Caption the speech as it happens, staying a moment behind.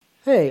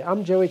Hey,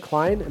 I'm Joey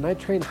Klein, and I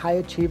train high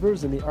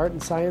achievers in the art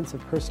and science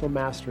of personal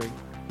mastery.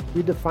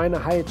 We define a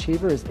high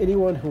achiever as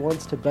anyone who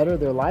wants to better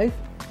their life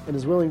and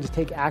is willing to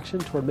take action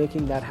toward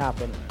making that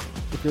happen.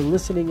 If you're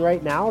listening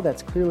right now,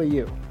 that's clearly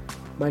you.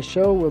 My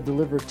show will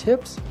deliver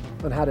tips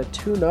on how to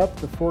tune up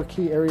the 4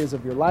 key areas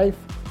of your life: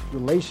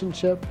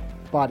 relationship,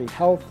 body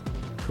health,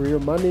 career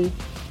money,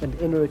 and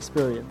inner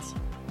experience.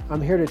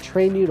 I'm here to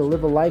train you to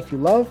live a life you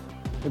love,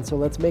 and so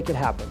let's make it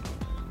happen.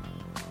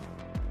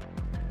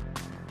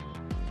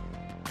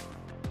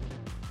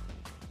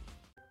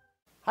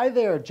 Hi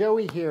there,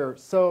 Joey here.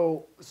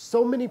 So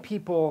many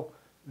people,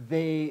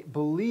 they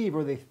believe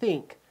or they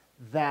think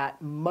that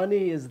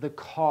money is the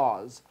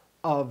cause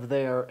of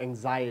their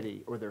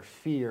anxiety or their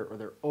fear or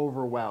their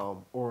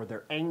overwhelm or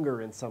their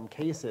anger in some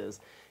cases.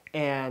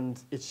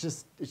 And it's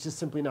just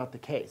simply not the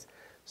case.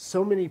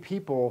 So many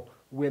people,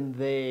 when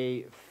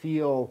they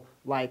feel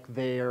like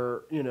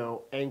they're,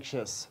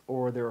 anxious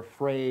or they're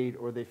afraid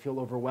or they feel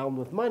overwhelmed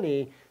with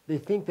money, they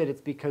think that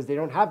it's because they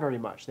don't have very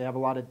much. They have a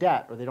lot of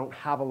debt or they don't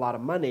have a lot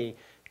of money.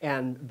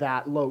 And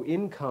that low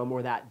income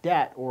or that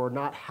debt or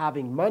not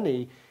having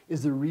money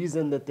is the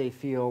reason that they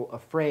feel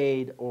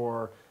afraid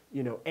or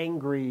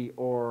angry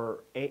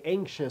or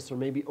anxious or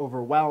maybe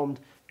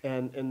overwhelmed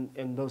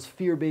and those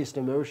fear-based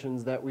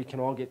emotions that we can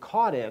all get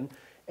caught in.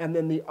 And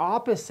then the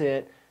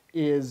opposite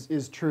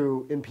is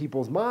true in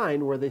people's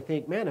mind, where they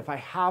think, man, if I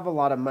have a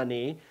lot of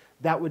money,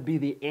 that would be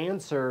the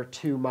answer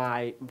to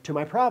my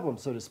problem,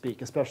 so to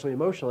speak, especially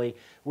emotionally,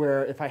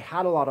 where if I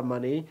had a lot of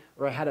money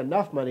or I had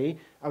enough money,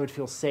 I would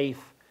feel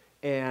safe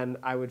and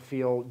I would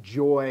feel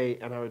joy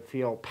and I would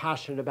feel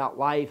passionate about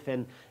life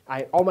and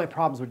all my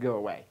problems would go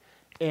away.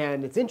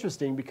 And it's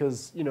interesting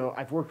because,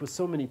 I've worked with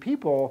so many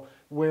people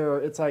where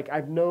it's like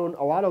I've known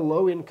a lot of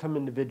low-income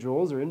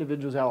individuals or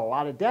individuals who have a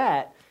lot of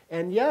debt.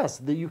 And yes,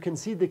 you can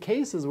see the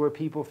cases where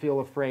people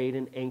feel afraid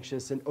and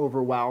anxious and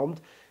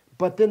overwhelmed.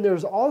 But then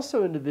there's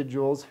also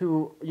individuals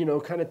who,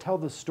 kind of tell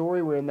the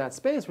story where in that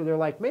space where they're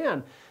like,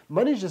 man,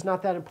 money's just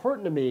not that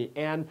important to me.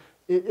 And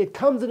it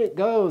comes and it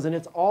goes and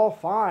it's all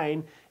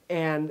fine.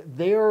 And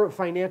their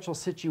financial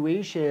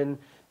situation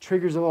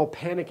triggers a little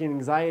panic and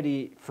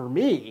anxiety for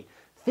me,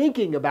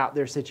 thinking about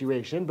their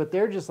situation, but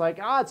they're just like,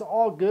 it's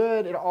all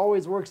good. It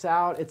always works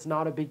out. It's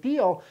not a big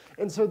deal.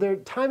 And so there,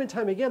 time and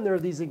time again, there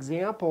are these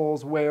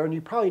examples where, and you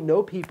probably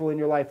know people in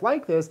your life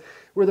like this,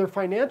 where their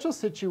financial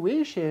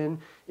situation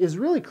is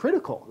really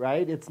critical,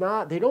 right? It's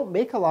not, they don't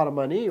make a lot of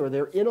money or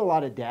they're in a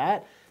lot of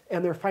debt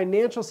and their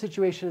financial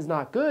situation is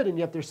not good, and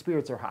yet their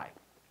spirits are high,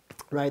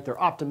 right?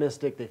 They're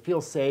optimistic. They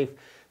feel safe.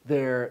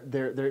 They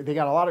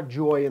got a lot of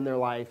joy in their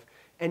life.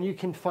 And you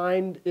can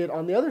find it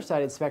on the other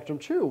side of the spectrum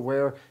too,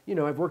 where,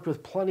 I've worked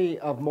with plenty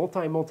of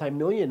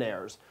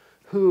multi-millionaires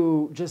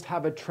who just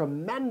have a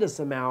tremendous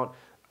amount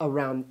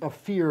around a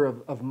fear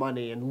of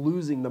money and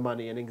losing the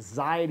money and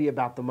anxiety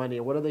about the money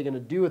and what are they going to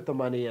do with the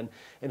money and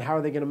how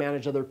are they going to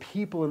manage other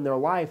people in their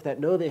life that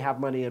know they have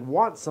money and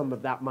want some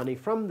of that money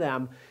from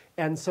them.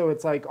 And so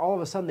it's like all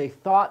of a sudden they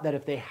thought that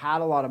if they had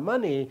a lot of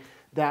money,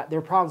 that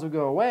their problems would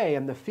go away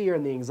and the fear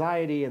and the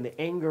anxiety and the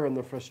anger and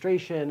the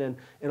frustration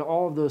and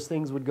all of those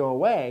things would go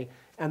away.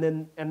 And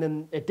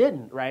then it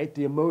didn't, right?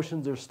 The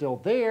emotions are still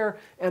there.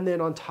 And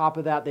then on top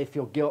of that, they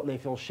feel guilt and they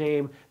feel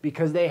shame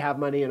because they have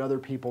money and other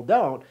people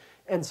don't.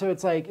 And so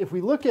it's like, if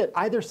we look at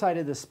either side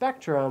of the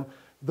spectrum,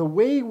 the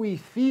way we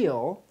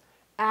feel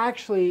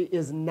actually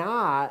is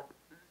not,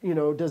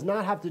 does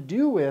not have to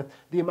do with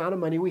the amount of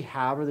money we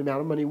have or the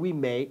amount of money we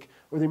make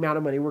or the amount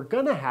of money we're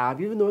going to have,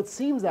 even though it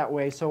seems that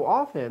way so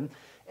often.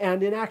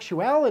 And in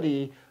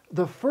actuality,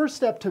 the first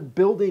step to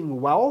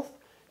building wealth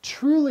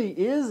truly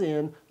is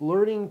in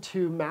learning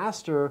to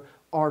master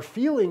our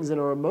feelings and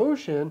our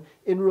emotion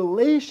in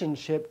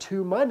relationship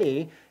to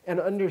money and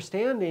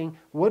understanding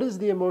what is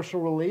the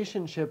emotional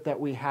relationship that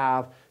we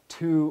have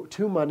to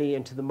money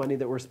and to the money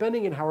that we're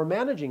spending and how we're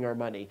managing our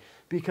money.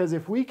 Because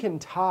if we can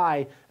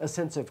tie a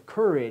sense of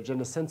courage and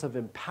a sense of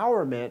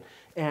empowerment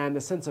and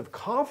a sense of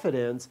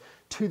confidence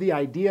to the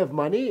idea of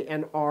money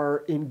and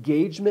our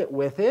engagement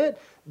with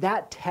it,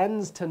 that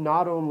tends to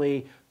not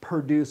only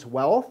produce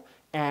wealth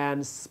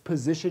and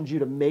positions you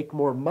to make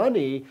more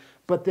money,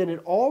 but then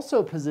it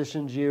also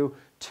positions you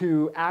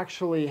to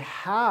actually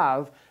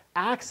have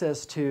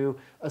access to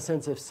a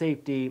sense of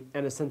safety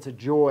and a sense of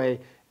joy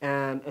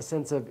and a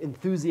sense of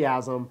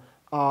enthusiasm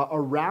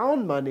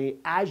around money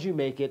as you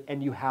make it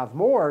and you have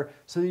more,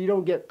 so that you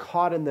don't get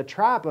caught in the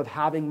trap of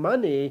having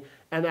money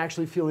and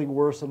actually feeling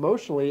worse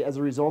emotionally as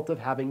a result of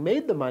having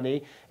made the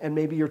money, and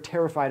maybe you're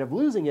terrified of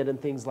losing it and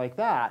things like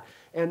that.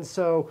 And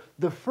so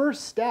the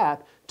first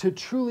step to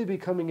truly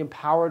becoming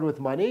empowered with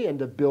money and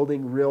to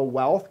building real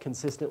wealth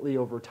consistently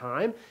over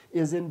time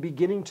is in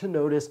beginning to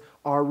notice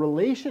our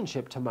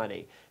relationship to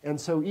money. And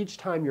so each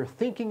time you're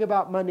thinking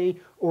about money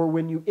or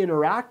when you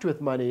interact with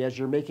money as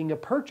you're making a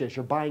purchase,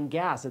 you're buying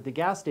gas at the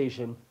gas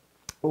station,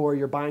 or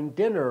you're buying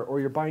dinner, or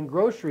you're buying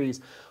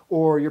groceries,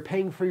 or you're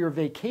paying for your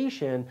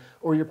vacation,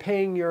 or you're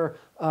paying your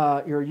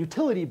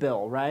utility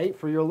bill, right,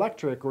 for your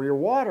electric or your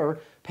water,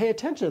 pay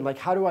attention, like,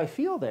 how do I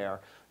feel there?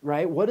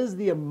 right? What is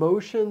the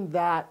emotion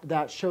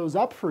that shows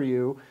up for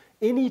you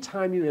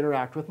anytime you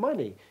interact with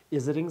money?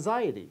 Is it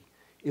anxiety?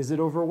 Is it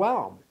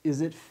overwhelm?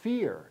 Is it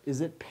fear?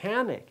 Is it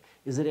panic?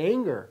 Is it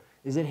anger?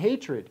 Is it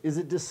hatred? Is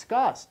it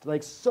disgust?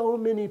 Like, so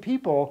many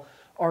people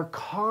are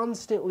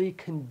constantly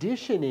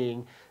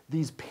conditioning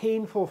these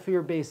painful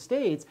fear-based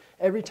states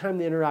every time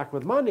they interact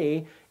with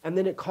money, and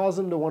then it causes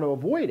them to want to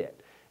avoid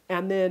it.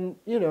 And then,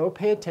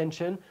 pay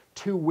attention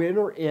to when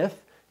or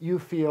if you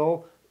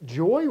feel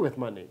joy with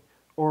money,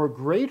 or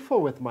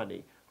grateful with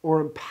money,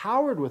 or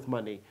empowered with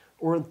money,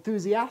 or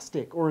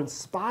enthusiastic, or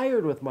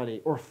inspired with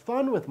money, or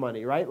fun with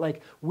money, right?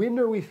 Like, when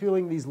are we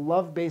feeling these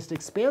love-based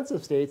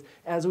expansive states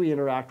as we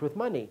interact with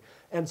money?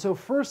 And so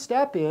first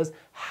step is,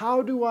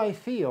 how do I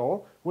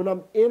feel when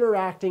I'm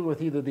interacting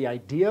with either the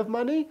idea of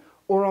money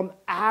or I'm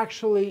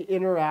actually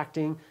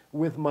interacting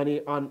with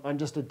money on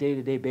just a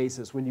day-to-day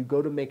basis? When you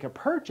go to make a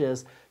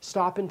purchase,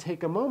 stop and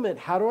take a moment.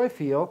 How do I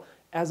feel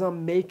as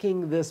I'm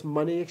making this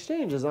money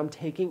exchange, as I'm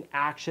taking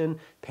action,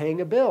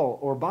 paying a bill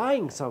or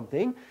buying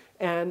something?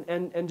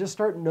 And just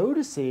start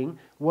noticing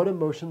what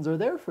emotions are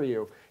there for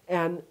you.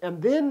 And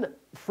then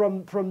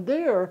from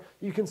there,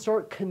 you can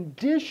start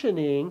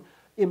conditioning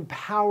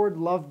empowered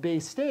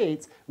love-based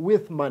states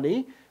with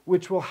money,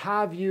 which will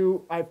have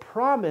you, I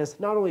promise,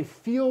 not only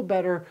feel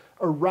better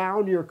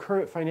around your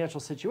current financial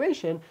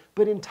situation,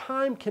 but in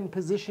time can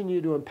position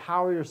you to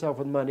empower yourself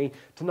with money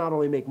to not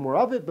only make more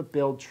of it, but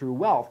build true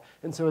wealth.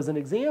 And so as an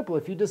example,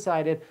 if you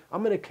decided,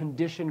 I'm going to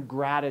condition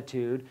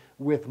gratitude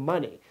with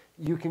money,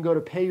 you can go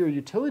to pay your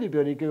utility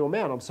bill and you can go,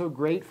 man, I'm so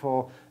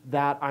grateful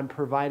that I'm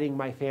providing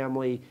my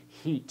family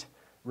heat,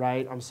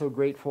 right? I'm so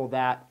grateful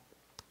that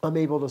I'm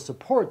able to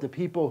support the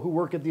people who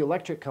work at the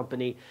electric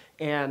company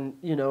and,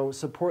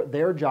 support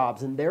their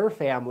jobs and their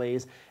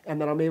families,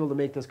 and then I'm able to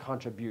make this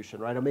contribution,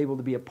 right? I'm able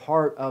to be a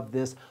part of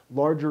this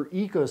larger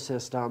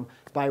ecosystem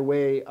by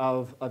way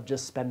of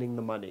just spending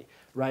the money,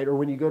 right? Or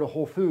when you go to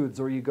Whole Foods,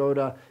 or you go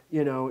to,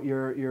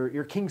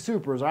 your King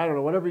Soopers, or I don't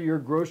know, whatever your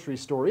grocery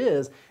store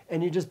is,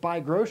 and you just buy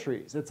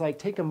groceries. It's like,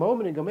 take a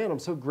moment and go, man, I'm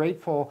so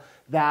grateful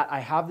that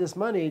I have this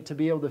money to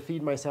be able to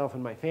feed myself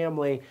and my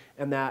family,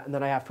 and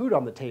that I have food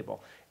on the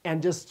table. And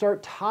just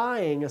start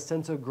tying a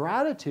sense of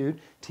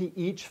gratitude to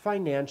each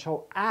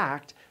financial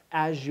act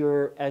as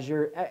you're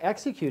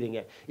executing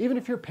it. Even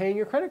if you're paying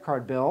your credit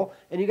card bill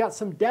and you got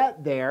some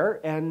debt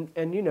there, and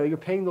you're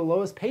paying the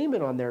lowest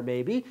payment on there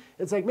maybe,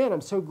 it's like, man,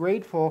 I'm so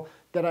grateful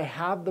that I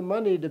have the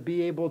money to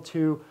be able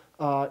to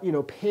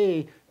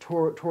pay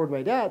toward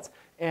my debts,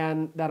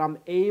 and that I'm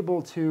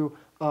able to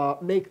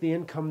make the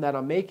income that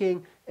I'm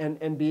making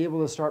and be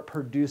able to start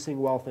producing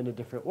wealth in a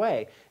different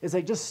way. It's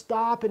like, just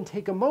stop and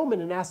take a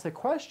moment and ask the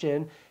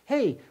question,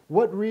 hey,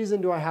 what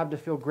reason do I have to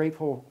feel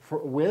grateful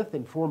with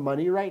and for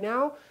money right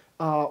now?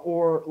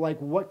 Or like,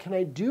 what can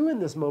I do in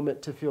this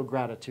moment to feel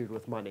gratitude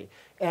with money?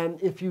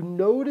 And if you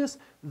notice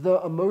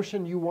the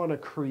emotion you want to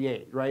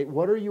create, right?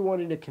 What are you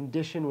wanting to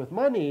condition with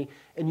money?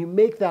 And you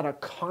make that a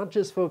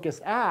conscious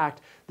focus act,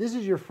 this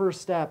is your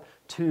first step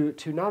to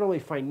not only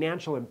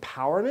financial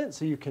empowerment,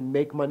 so you can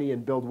make money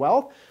and build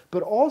wealth,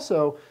 but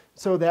also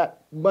so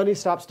that money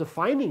stops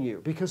defining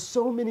you. Because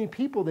so many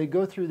people, they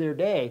go through their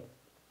day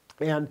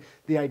and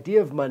the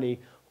idea of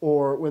money,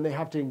 or when they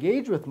have to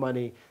engage with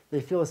money,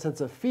 they feel a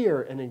sense of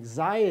fear and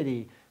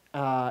anxiety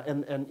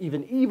and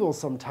even evil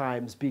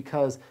sometimes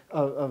because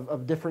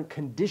of different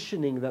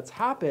conditioning that's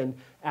happened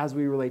as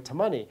we relate to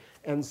money.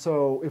 And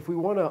so if we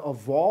want to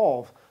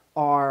evolve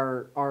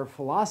our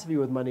philosophy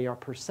with money, our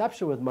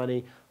perception with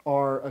money,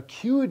 our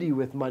acuity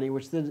with money,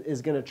 which then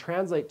is going to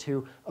translate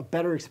to a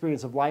better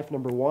experience of life,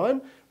 number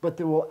one, but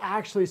that will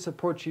actually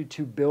support you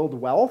to build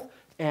wealth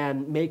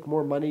and make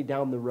more money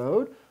down the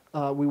road,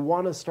 we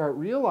want to start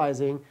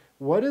realizing,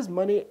 what does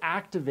money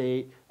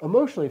activate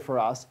emotionally for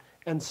us,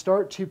 and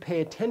start to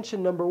pay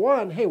attention, number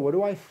one, hey, what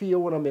do I feel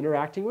when I'm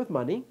interacting with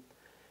money?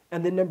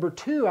 And then number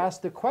two,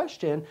 ask the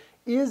question,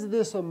 is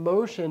this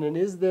emotion and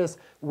is this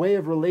way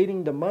of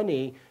relating to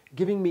money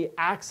giving me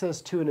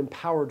access to an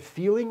empowered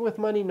feeling with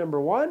money,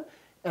 number one?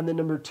 And then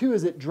number two,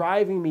 is it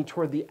driving me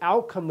toward the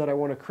outcome that I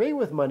want to create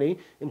with money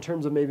in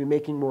terms of maybe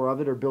making more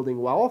of it or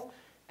building wealth?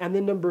 And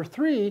then number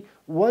three,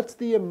 what's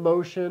the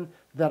emotion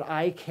that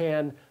I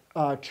can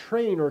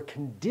train or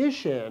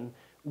condition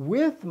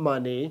with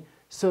money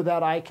so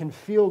that I can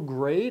feel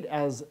great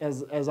as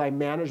I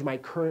manage my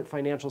current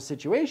financial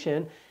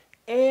situation,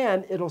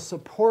 and it'll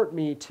support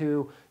me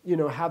to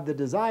have the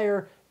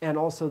desire and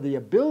also the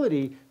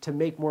ability to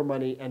make more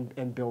money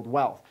and build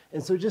wealth.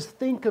 And so just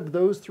think of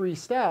those three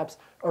steps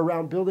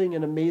around building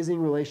an amazing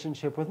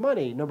relationship with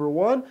money. Number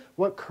one,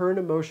 what current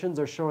emotions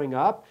are showing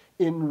up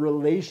in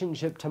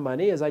relationship to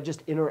money as I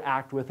just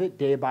interact with it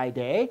day by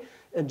day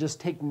and just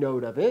take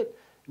note of it.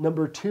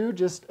 Number two,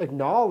 just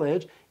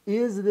acknowledge,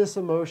 is this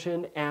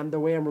emotion and the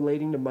way I'm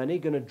relating to money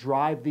going to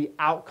drive the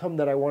outcome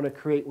that I want to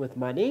create with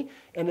money?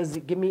 And does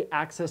it give me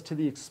access to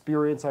the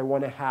experience I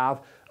want to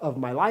have of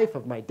my life,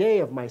 of my day,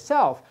 of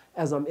myself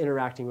as I'm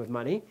interacting with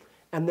money?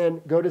 And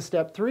then go to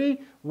step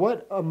three,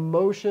 what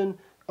emotion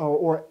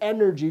or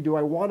energy do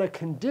I want to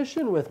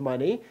condition with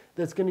money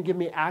that's going to give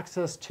me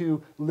access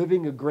to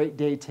living a great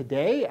day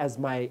today as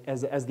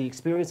the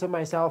experience of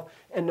myself?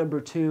 And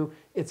number two,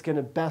 it's going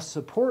to best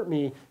support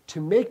me to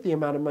make the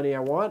amount of money I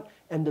want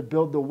and to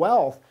build the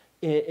wealth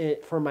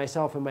for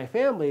myself and my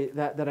family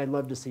that I'd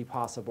love to see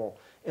possible.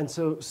 And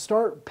so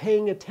start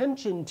paying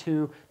attention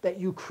to that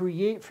you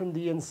create from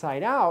the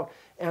inside out,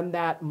 and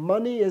that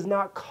money is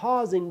not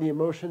causing the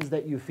emotions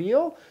that you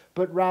feel,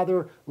 but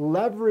rather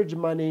leverage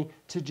money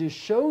to just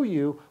show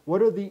you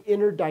what are the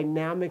inner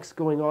dynamics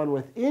going on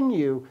within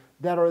you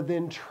that are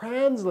then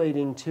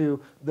translating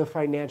to the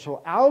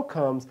financial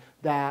outcomes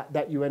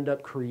that you end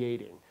up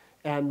creating.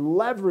 And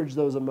leverage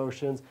those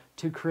emotions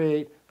to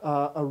create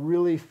a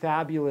really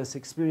fabulous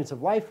experience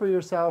of life for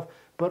yourself,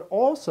 but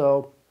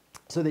also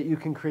so that you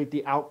can create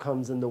the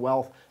outcomes and the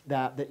wealth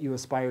that you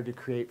aspire to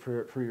create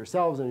for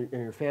yourselves and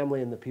your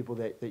family and the people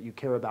that you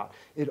care about.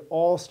 It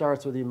all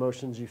starts with the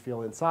emotions you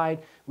feel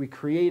inside. We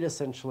create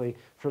essentially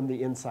from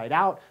the inside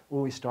out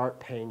when we start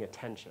paying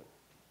attention.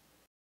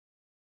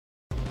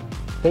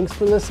 Thanks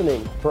for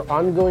listening. For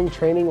ongoing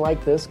training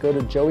like this, go to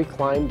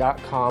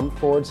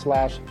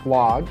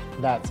joeyklein.com/blog.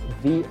 That's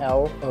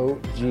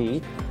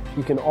VLOG.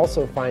 You can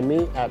also find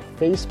me at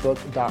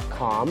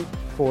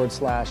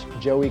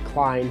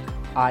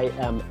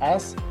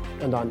facebook.com/JoeyKleinIMS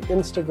and on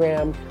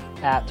Instagram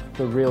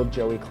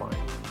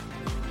 @TheRealJoeyKlein.